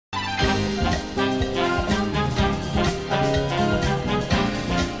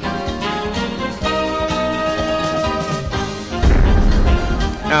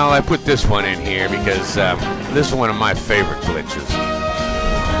Well, I put this one in here because this is one of my favorite glitches.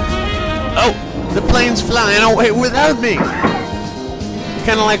 Oh, the plane's flying away without me.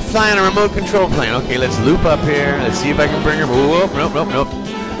 Kind of like flying a remote control plane. Okay, let's loop up here. Let's see if I can bring her. Whoop, nope, nope, nope.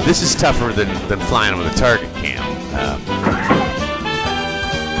 This is tougher than flying with a target cam.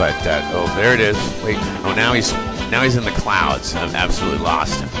 Oh, there it is. Wait. Oh, now he's in the clouds. I've absolutely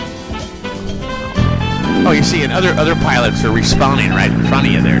lost him. Oh, you see, and other pilots are respawning right in front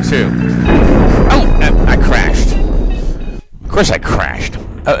of you there too. Oh, I crashed. Of course, I crashed.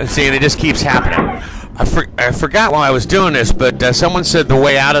 See, and it just keeps happening. I forgot while I was doing this, but someone said the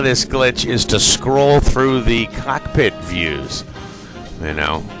way out of this glitch is to scroll through the cockpit views. You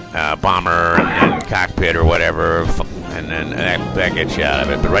know, bomber and cockpit or whatever, and then that gets you out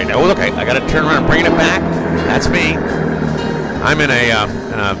of it. But right now, oh look, I got to turn around and bring it back. That's me. I'm in a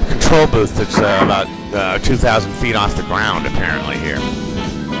control booth that's about 2,000 feet off the ground, apparently, here.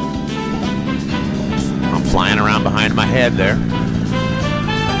 I'm flying around behind my head there.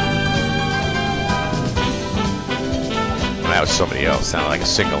 That was somebody else. Sounded like a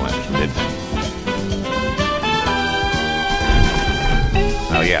single engine, didn't it?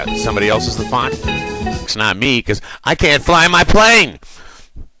 Oh, yeah. Somebody else is the font? It's not me, because I can't fly my plane!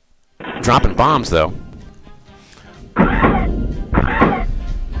 Dropping bombs, though.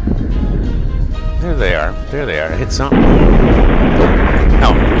 There they are. There they are. I hit something.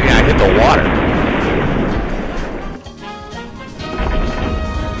 Oh, yeah, I hit the water.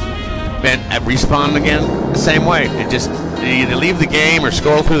 Man, I respawned again the same way. It just, you either leave the game or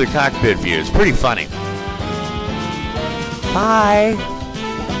scroll through the cockpit view. It's pretty funny. Bye.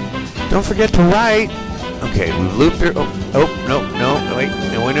 Don't forget to write. Okay, we've looped her. Oh, no, wait.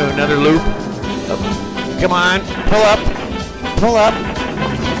 No, we do another loop. Oh, come on, pull up. Pull up.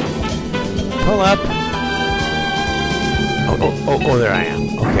 Pull up. Oh, there I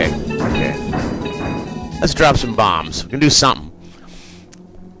am. Okay. Let's drop some bombs. We can do something.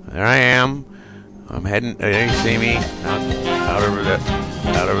 There I am. I'm heading. There you see me out over the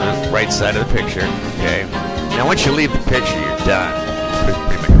right side of the picture. Okay. Now once you leave the picture, you're done.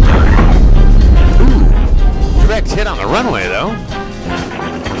 Ooh, direct hit on the runway though.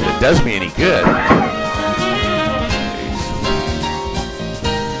 If it does me any good.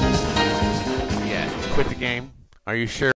 Yeah. Quit the game. Are you sure?